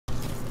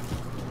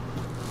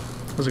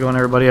How's it going,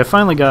 everybody? I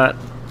finally got...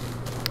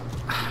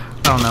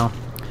 I don't know.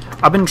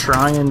 I've been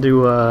trying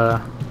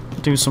to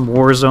do some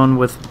Warzone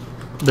with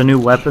the new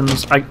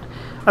weapons. I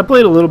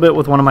played a little bit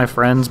with one of my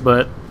friends,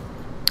 but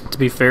to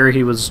be fair,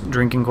 he was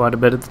drinking quite a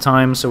bit at the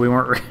time, so we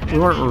weren't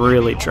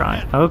really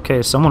trying.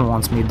 Okay, someone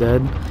wants me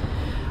dead.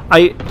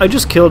 I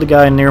just killed a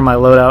guy near my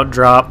loadout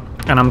drop,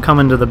 and I'm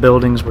coming to the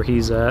buildings where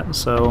he's at,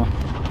 so...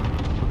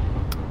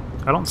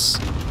 I don't...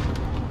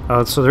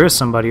 Oh, so there is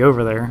somebody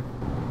over there.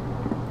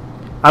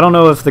 I don't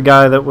know if the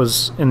guy that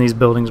was in these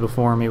buildings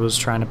before me was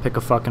trying to pick a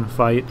fucking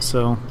fight,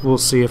 so we'll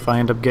see if I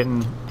end up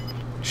getting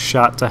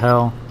shot to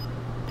hell.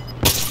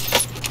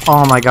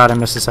 Oh my god, I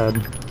missed his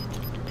head.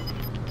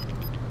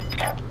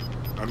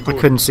 I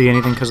couldn't see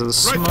anything because of the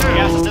smoke.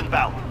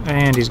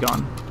 And he's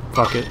gone.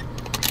 Fuck it.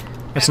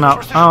 It's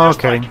not... Oh,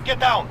 okay.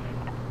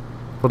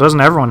 Well,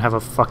 doesn't everyone have a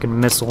fucking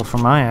missile for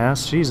my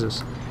ass?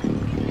 Jesus.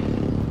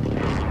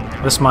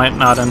 This might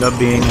not end up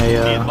being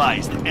a...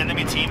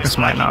 This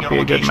might not be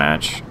a good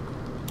match.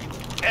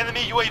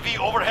 Enemy UAV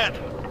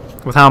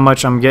overhead. With how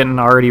much I'm getting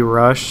already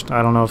rushed,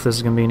 I don't know if this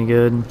is going to be any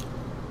good.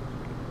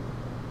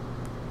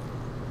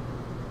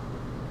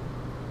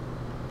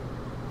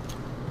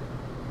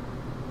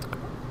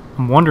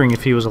 I'm wondering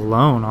if he was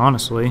alone,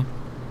 honestly.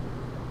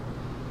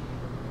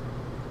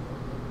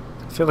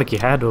 I feel like he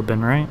had to have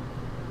been, right?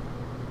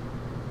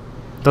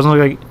 Doesn't look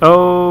like...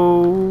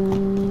 Oh...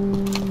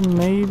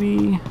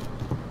 Maybe...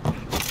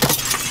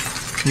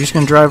 You're just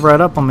going to drive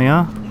right up on me,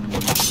 huh?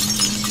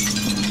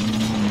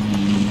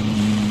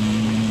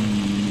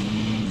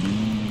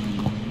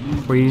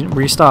 Where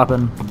you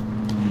stopping?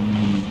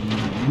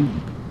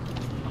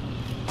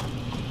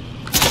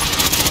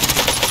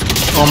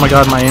 Oh my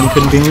god, my aim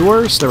couldn't be any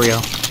worse. There we go.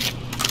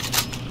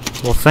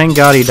 Well, thank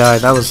god he died.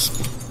 That was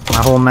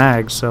my whole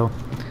mag, so...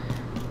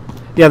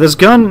 Yeah, this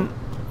gun,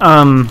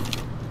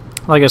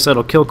 like I said,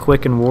 it'll kill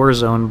quick in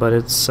Warzone, but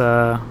it's,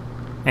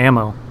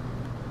 ammo.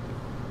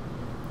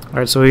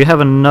 Alright, so we have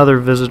another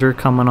visitor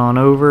coming on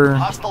over.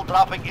 Hostile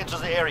dropping into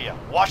the area.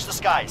 Watch the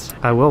skies.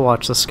 I will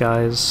watch the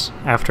skies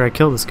after I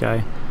kill this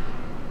guy.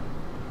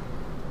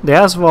 The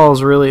AS Val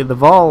is really... The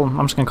Val...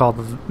 I'm just going to call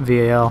it the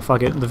VAL.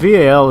 Fuck it. The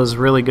VAL is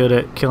really good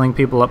at killing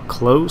people up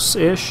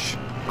close-ish.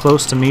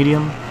 Close to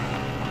medium.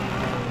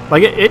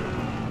 Like, it...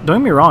 Don't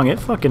get me wrong,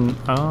 it fucking...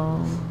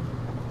 Oh,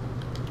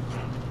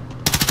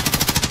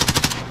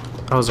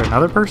 is there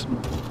another person?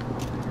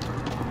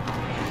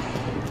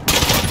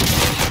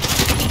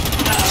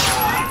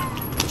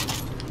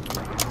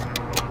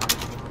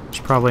 There's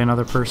probably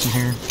another person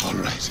here.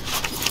 Alright.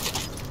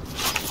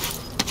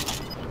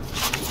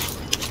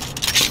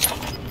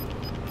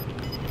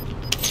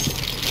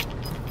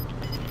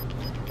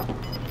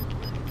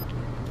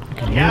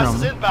 Gas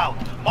is inbound.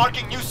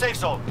 Marking new safe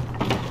zone.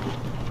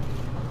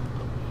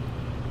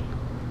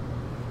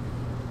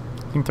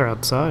 I think they're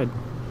outside.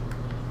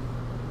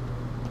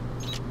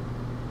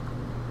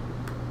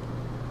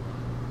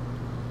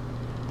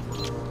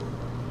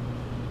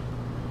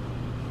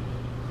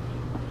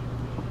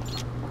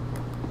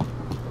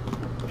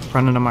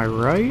 Running to my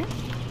right.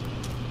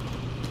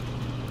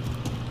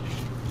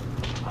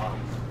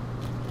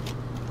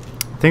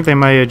 I think they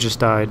might have just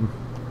died.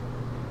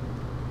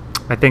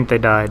 I think they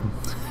died.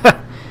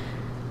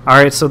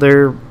 Alright, so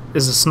there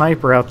is a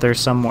sniper out there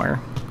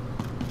somewhere.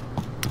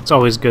 It's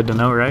always good to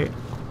know, right?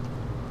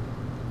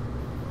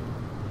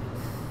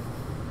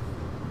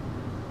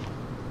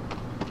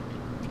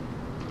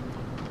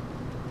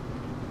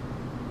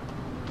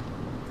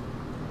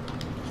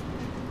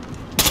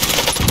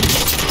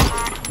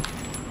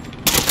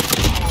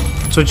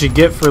 That's what you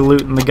get for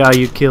looting the guy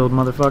you killed,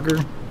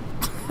 motherfucker.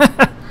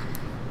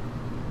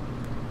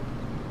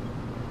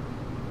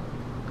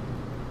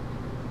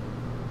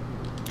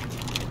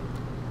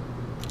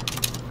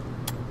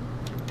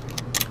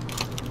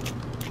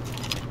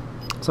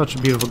 Such a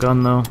beautiful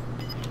gun, though.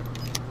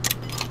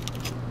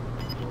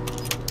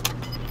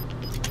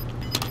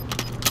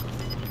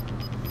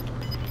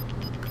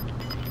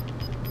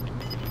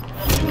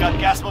 You've got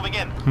gas moving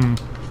in.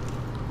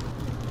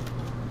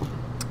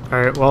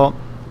 Alright, well,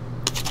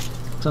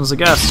 since the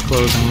gas is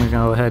closing, we're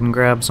gonna go ahead and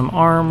grab some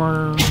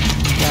armor,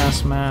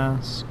 gas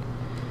mask.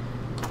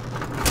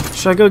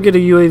 Should I go get a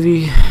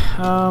UAV?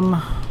 I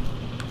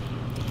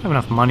have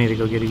enough money to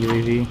go get a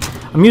UAV.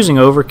 I'm using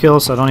overkill,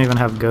 so I don't even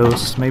have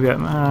ghosts. Maybe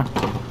I...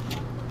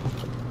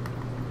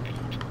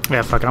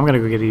 Yeah, fuck it. I'm gonna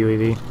go get a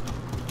UAV.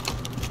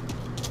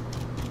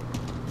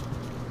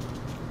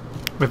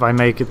 If I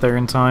make it there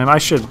in time. I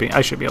should be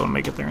able to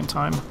make it there in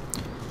time.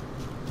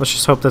 Let's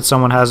just hope that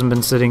someone hasn't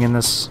been sitting in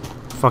this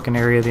fucking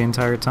area the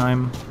entire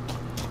time.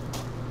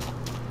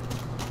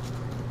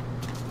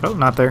 Oh,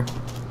 not there.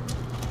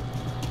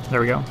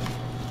 There we go.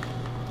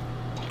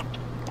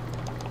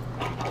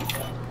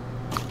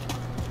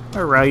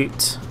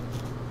 Alright.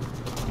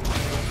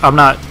 I'm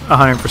not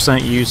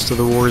 100% used to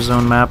the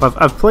Warzone map.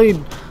 I've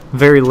played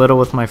very little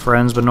with my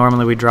friends, but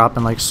normally we drop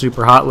in like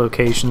super hot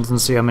locations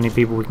and see how many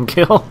people we can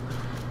kill.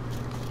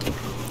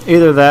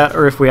 Either that,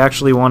 or if we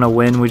actually want to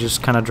win, we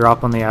just kind of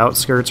drop on the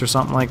outskirts or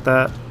something like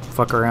that.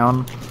 Fuck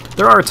around.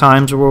 There are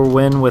times where we'll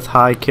win with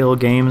high kill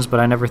games, but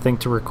I never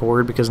think to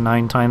record because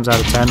 9 times out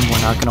of 10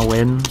 we're not going to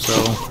win, so...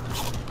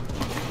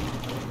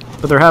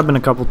 But there have been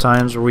a couple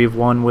times where we've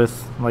won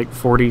with like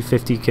 40,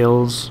 50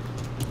 kills.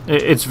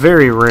 It's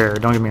very rare,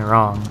 don't get me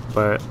wrong,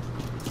 but...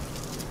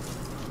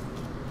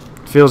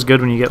 It feels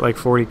good when you get like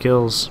 40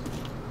 kills.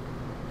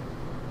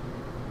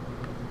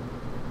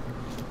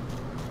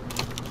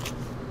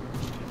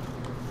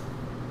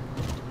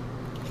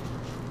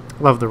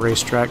 Love the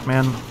racetrack,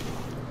 man.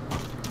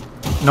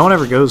 No one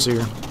ever goes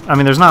here. I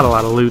mean, there's not a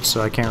lot of loot,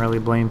 so I can't really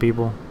blame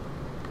people.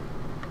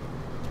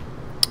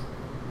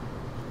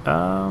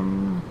 I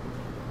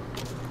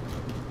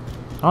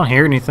don't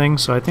hear anything,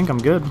 so I think I'm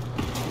good.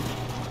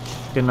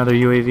 Get another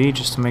UAV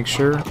just to make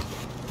sure.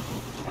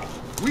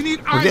 We're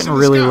getting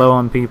really low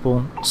on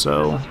people,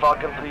 so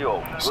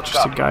it's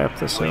just a guy up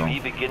this hill.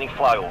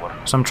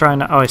 So I'm trying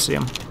to... Oh, I see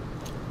him.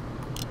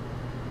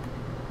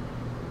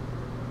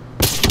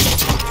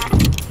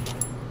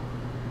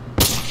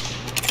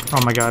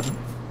 Oh my god.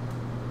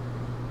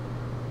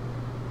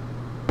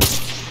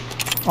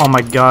 Oh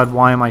my god,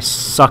 why am I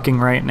sucking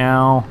right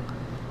now?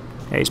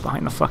 Yeah, he's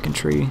behind the fucking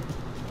tree.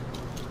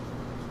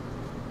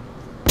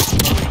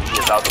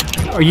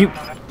 Are you...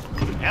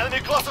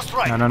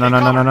 No, no, no, no,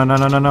 no, no, no, no,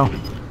 no, no, no.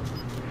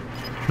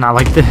 Not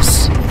like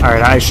this.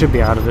 Alright, I should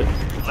be out of it.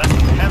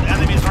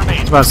 I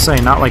was about to say,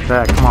 not like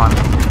that, come on.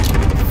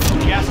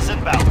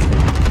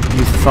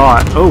 You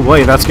thought... Oh,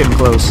 wait, that's getting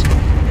close.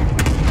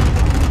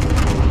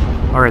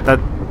 Alright, that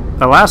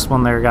last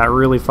one there got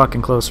really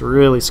fucking close.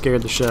 Really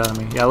scared the shit out of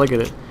me. Yeah, look at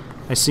it.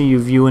 I see you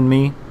viewing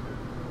me.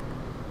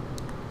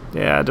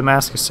 Yeah,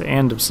 Damascus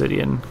and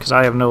Obsidian, because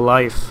I have no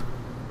life.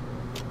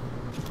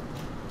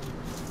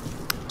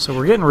 So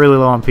we're getting really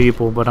low on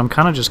people, but I'm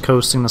kind of just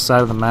coasting the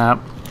side of the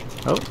map.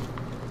 Oh.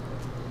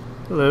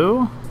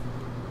 Hello?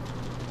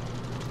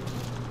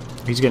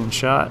 He's getting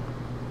shot.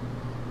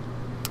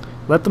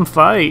 Let them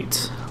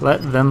fight.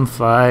 Let them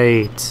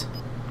fight.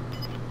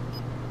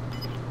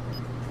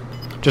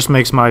 Just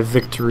makes my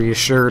victory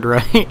assured,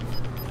 right?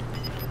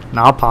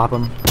 Now I'll pop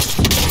him.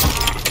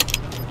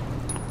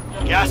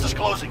 Gas is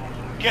closing.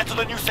 Get to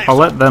the new safe I'll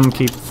zone. let them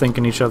keep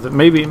thinking each other.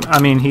 Maybe,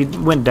 I mean, he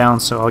went down,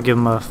 so I'll give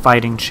him a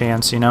fighting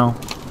chance, you know?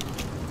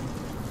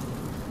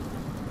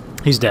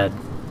 He's dead.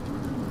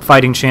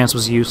 Fighting chance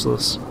was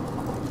useless.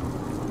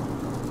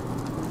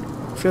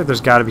 I feel like there's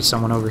got to be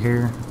someone over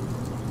here.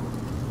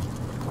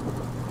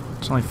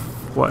 There's only,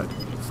 what,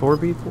 4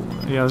 people?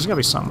 Yeah, there's got to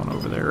be someone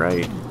over there,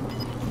 right?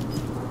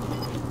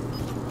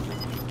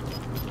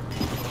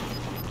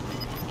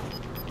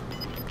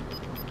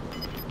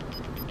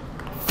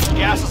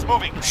 Gas is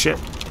moving. Oh, shit.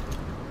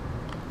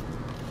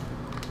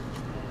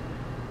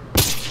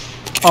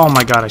 Oh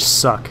my god, I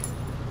suck.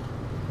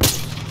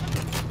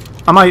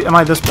 Am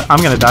I this?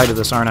 I'm gonna die to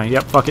this, aren't I?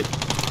 Yep, fuck it.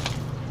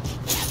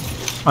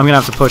 I'm gonna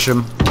have to push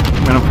him.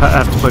 I'm gonna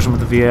have to push him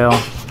with the VL.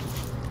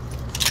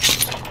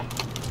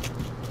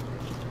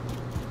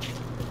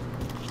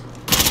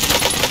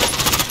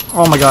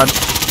 Oh my god.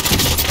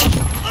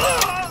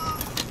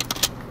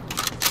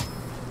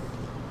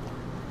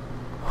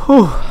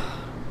 Whew.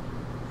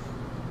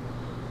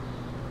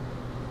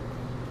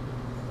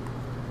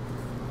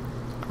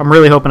 I'm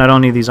really hoping I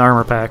don't need these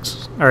armor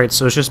packs. Alright,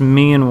 so it's just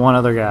me and one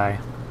other guy.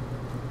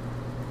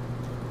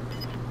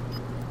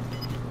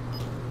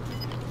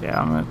 Yeah,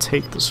 I'm gonna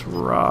take this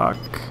rock.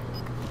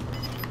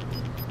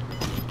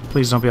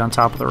 Please don't be on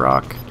top of the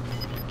rock.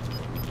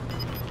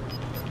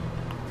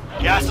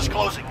 Gas is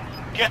closing.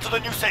 Get to the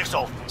new safe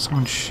zone.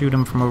 Someone shoot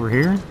him from over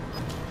here?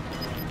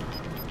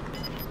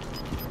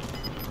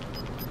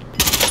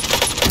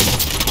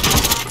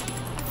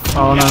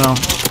 Oh, no, no.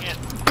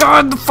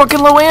 God, the fucking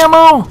low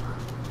ammo!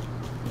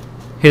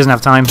 He doesn't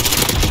have time.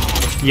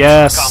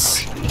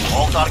 Yes!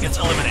 All targets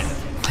eliminated.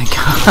 Thank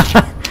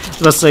God.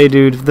 Let's say,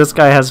 dude, this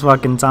guy has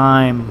fucking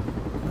time.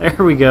 There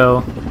we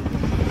go.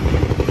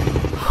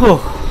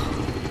 Whew.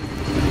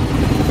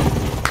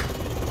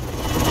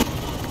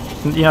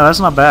 Yeah, that's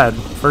not bad.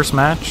 First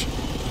match.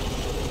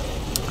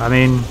 I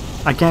mean,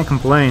 I can't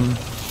complain.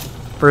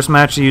 First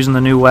match using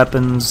the new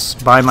weapons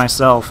by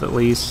myself, at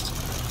least.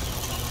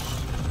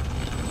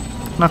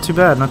 Not too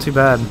bad, not too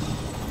bad.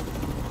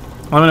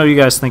 I don't know what you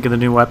guys think of the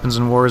new weapons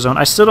in Warzone.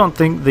 I still don't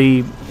think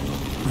the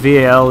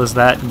VAL is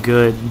that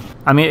good.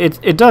 I mean,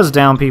 it does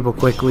down people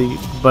quickly,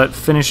 but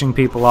finishing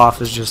people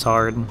off is just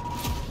hard.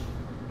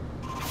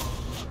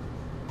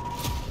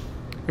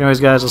 Anyways,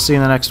 guys, I'll see you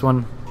in the next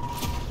one.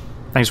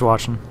 Thanks for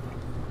watching.